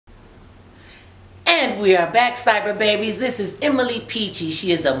And we are back, Cyber Babies. This is Emily Peachy.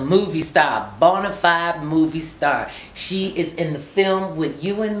 She is a movie star, bona fide movie star. She is in the film with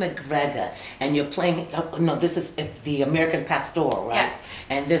Ewan McGregor, and you're playing. No, this is the American Pastoral, right? Yes.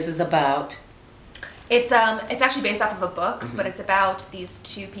 And this is about. It's actually based off of a book, but it's about these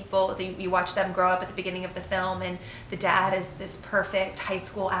two people. You watch them grow up at the beginning of the film, and the dad is this perfect high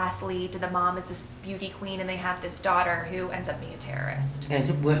school athlete, and the mom is this beauty queen, and they have this daughter who ends up being a terrorist.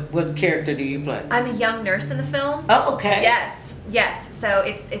 And what character do you play? I'm a young nurse in the film. Oh, okay. Yes. So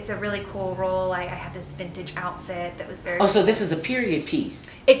it's a really cool role. I had this vintage outfit that was very. Oh, so this is a period piece.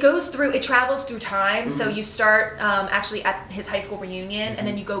 It travels through time. So you start actually at his high school reunion, and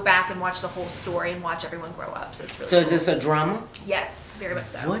then you go back and watch the whole story and watch everyone grow up. So it's really. So cool. Is this a drama? Yes, very much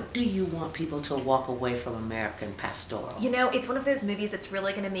so. What do you want people to walk away from American Pastoral? You know, it's one of those movies that's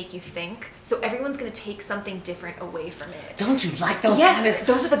really going to make you think. So everyone's going to take something different away from it. Don't you like those? Yes,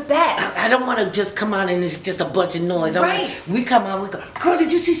 those are the best. I don't want to just come out and it's just a bunch of noise. Right. We come out, we go, girl,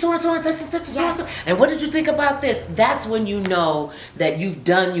 did you see so-and-so and such and so-and-so? And what did you think about this? That's when you know that you've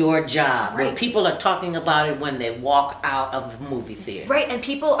done your job. Right. When people are talking about it when they walk out of the movie theater. Right, and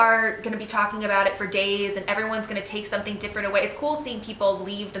people are going to be talking about it for days, and everyone's going to take something different away. It's cool seeing people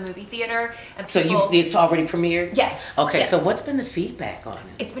leave the movie theater. And people, it's already premiered? Yes. Okay, yes. So what's been the feedback on it?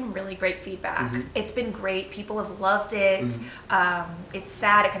 It's been really great feedback. It's been great. People have loved it. It's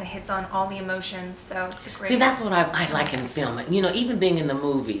sad. It kind of hits on all the emotions, so it's a great... See, that's what I like in film. You know, even being in the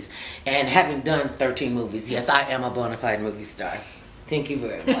movies and having done 13 movies, yes, I am a bona fide movie star. Thank you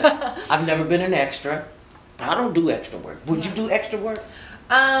very much. I've never been an extra. I don't do extra work. Would you do extra work?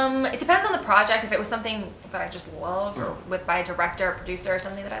 It depends on the project. If it was something that I just love, or by a director or producer or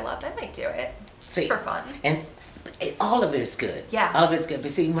something that I loved, I might do it. Just for fun. And all of it is good. Yeah. All of it's good.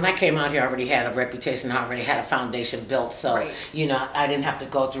 But see, when I came out here, I already had a reputation. I already had a foundation built. So, you know, I didn't have to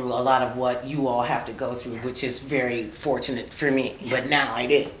go through a lot of what you all have to go through, which is very fortunate for me. But now I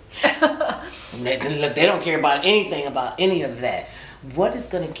do. Look, they don't care about anything about any of that. What is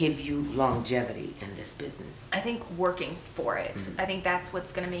going to give you longevity in this business? I think working for it. I think that's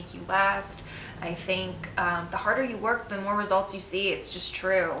what's going to make you last. I think the harder you work, the more results you see. It's just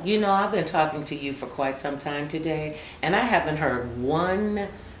true. You know, I've been talking to you for quite some time today, and I haven't heard one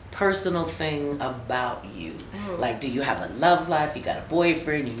personal thing about you. Like, do you have a love life? You got a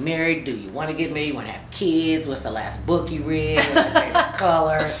boyfriend? You married? Do you want to get married? You want to have kids? What's the last book you read? What's your favorite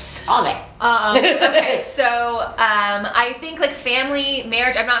color? All that. Okay, so I think like family,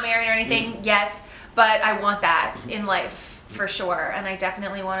 marriage. I'm not married or anything yet, but I want that in life for sure. And I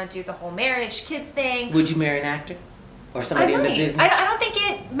definitely want to do the whole marriage, kids thing. Would you marry an actor? Or somebody in the business? I don't think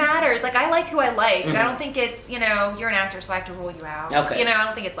it matters. Like, I like who I like. I don't think it's, you know, you're an actor, so I have to rule you out. Okay. You know, I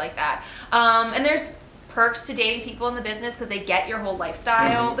don't think it's like that. And there's perks to dating people in the business because they get your whole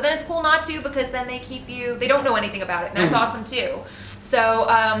lifestyle. But then it's cool not to, because then they keep you, they don't know anything about it. And that's awesome too. So,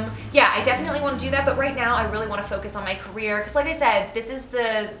 yeah, I definitely want to do that. But right now, I really want to focus on my career. Because like I said, this is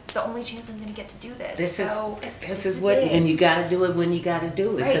the only chance I'm going to get to do this. This is what, and you got to do it when you got to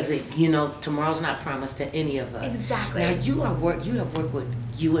do it. Because, you know, tomorrow's not promised to any of us. Exactly. Now, you have worked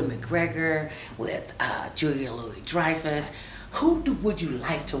with Ewan McGregor, with Julia Louis-Dreyfus. Who would you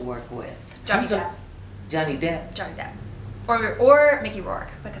like to work with? Johnny Depp. Johnny Depp? Johnny Depp. Or Mickey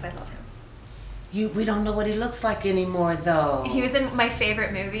Rourke, because I love him. We don't know what he looks like anymore, though. He was in my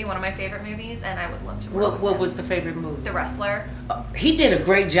favorite movie, one of my favorite movies, and I would love to work with him. What was the favorite movie? The Wrestler. He did a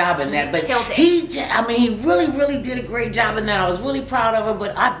great job in that, but killed it. he really did a great job in that. I was really proud of him,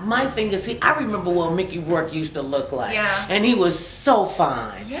 but my thing is, I remember what Mickey Rourke used to look like. Yeah. And he was so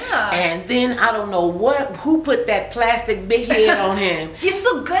fine. Yeah. And then, I don't know who put that plastic big head on him. He's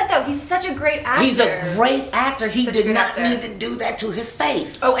still good, though. He's such a great actor. He's a great actor. He did not actor. need to do that to his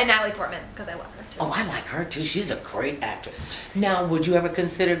face. Oh, and Natalie Portman, because I love her. Oh, I like her too. She's a great actress. Now, would you ever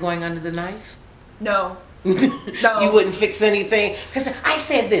consider going under the knife? No. No. You wouldn't fix anything? Because I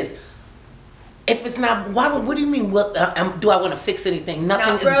said this. If it's not, what do you mean? Do I want to fix anything?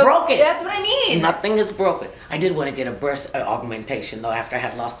 Nothing is broken. That's what I mean. Nothing is broken. I did want to get a breast augmentation, though, after I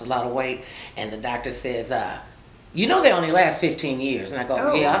had lost a lot of weight. And the doctor says, you know they only last 15 years. And I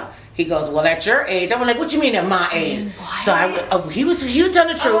go, yeah. He goes, well, at your age. I'm like, what you mean at my age? What? So he would tell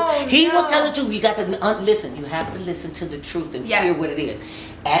the truth. Oh, He will tell the truth. You got to listen. You have to listen to the truth and hear what it is.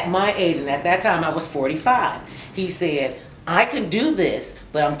 At my age, and at that time I was 45, he said, I can do this,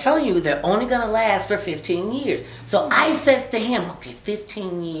 but I'm telling you, they're only going to last for 15 years. So I says to him, okay,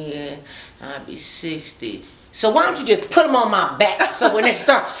 15 years, I'll be 60. So why don't you just put them on my back so when they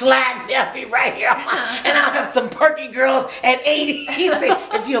start sliding, they'll be right here. And I'll have some perky girls at 80. He said,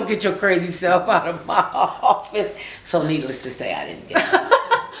 if you don't get your crazy self out of my office. So needless to say, I didn't get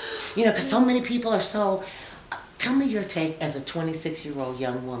it. You know, because so many people are so... Tell me your take as a 26-year-old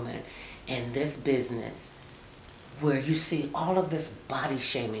young woman in this business where you see all of this body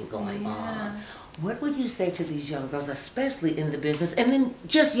shaming going on. What would you say to these young girls, especially in the business, and then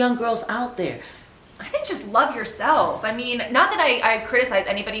just young girls out there? I think just love yourself. I mean, not that I criticize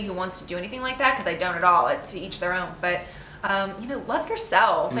anybody who wants to do anything like that, because I don't at all. It's to each their own. But, you know, love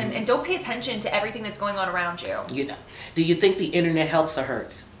yourself and don't pay attention to everything that's going on around you. You know, do you think the internet helps or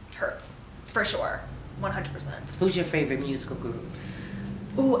hurts? Hurts, for sure. 100%. Who's your favorite musical group?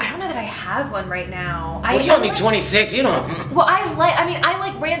 Ooh, I don't know that I have one right now. Well, you're only 26, you don't. Well, I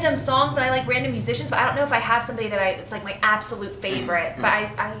like random songs and I like random musicians, but I don't know if I have somebody that it's like my absolute favorite. But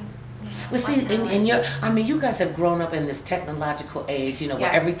I well, see, you guys have grown up in this technological age, you know,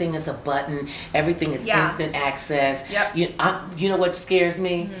 where everything is a button, everything is instant access. Yep. You know what scares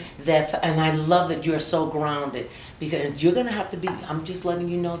me? And I love that you're so grounded, because you're going to have to be, I'm just letting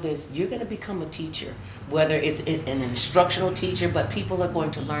you know this, you're going to become a teacher, whether it's an instructional teacher, but people are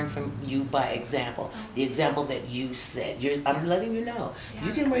going to learn from you by example. The example that you set. I'm letting you know. Yeah.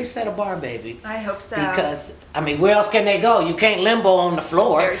 You can really set a bar, baby. I hope so. Because, I mean, where else can they go? You can't limbo on the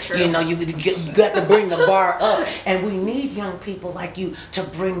floor. Very true. You know, you got to bring the bar up. And we need young people like you to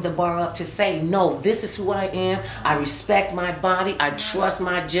bring the bar up, to say, no, this is who I am. I respect my body. I trust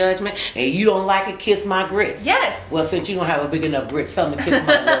my judgment. And you don't like it, kiss my grits. Yes. Well, since you don't have a big enough grits, tell me to kiss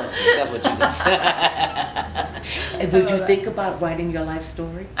my nose. That's what you can say. Would you think about writing your life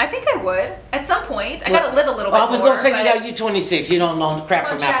story? I think I would. At some point. I gotta live a little bit more. I was going to say, you're 26. You don't know the crap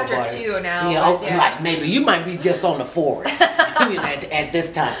from apple butter. Chapter 2 now. Yeah, like maybe. You might be just on the forward at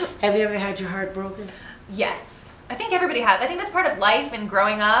this time. Have you ever had your heart broken? Yes. I think everybody has. I think that's part of life and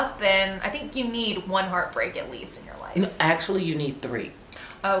growing up, and I think you need one heartbreak at least in your life. No, actually, you need 3.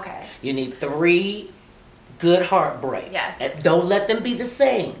 Okay. You need 3 good heartbreaks. Yes. And don't let them be the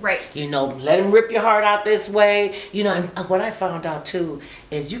same. Right. You know, let them rip your heart out this way. You know, and what I found out too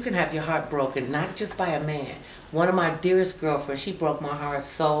is you can have your heart broken not just by a man. One of my dearest girlfriends, she broke my heart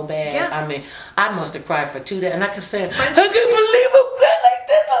so bad. Yeah. I mean, I must have cried for 2 days, and I kept saying, I can't believe I'm crying like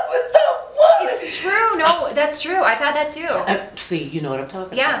this. I was so funny. It's true. No, that's true. I've had that too. See, you know what I'm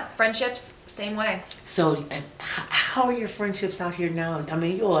talking about. Yeah, friendships, same way. So, how are your friendships out here now? I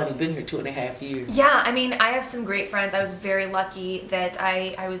mean, you've only been here 2.5 years. Yeah, I mean, I have some great friends. I was very lucky that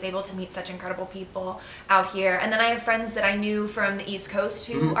I was able to meet such incredible people out here. And then I have friends that I knew from the East Coast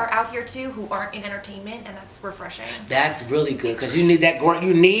who are out here too, who aren't in entertainment, and that's refreshing. That's really good, because you need that ground.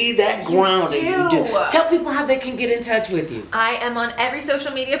 You need that grounding. You do. Tell people how they can get in touch with you. I am on every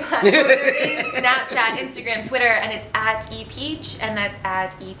social media platform there is: Snapchat, Instagram, Twitter, and it's at ePeach, and that's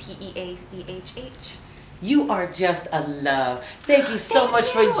at EPEACHH. You are just a love. Thank you so much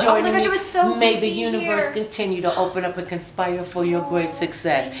for joining me. Oh my gosh, it was so May the universe continue to open up and conspire for your great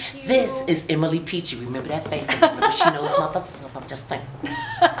success. This is Emily Peachy. Remember that face? Remember, she knows motherfucker. I'm just saying.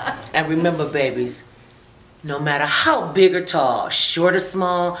 And remember, babies, no matter how big or tall, short or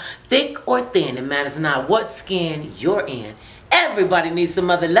small, thick or thin, it matters not what skin you're in. Everybody needs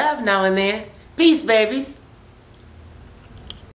some other love now and then. Peace, babies.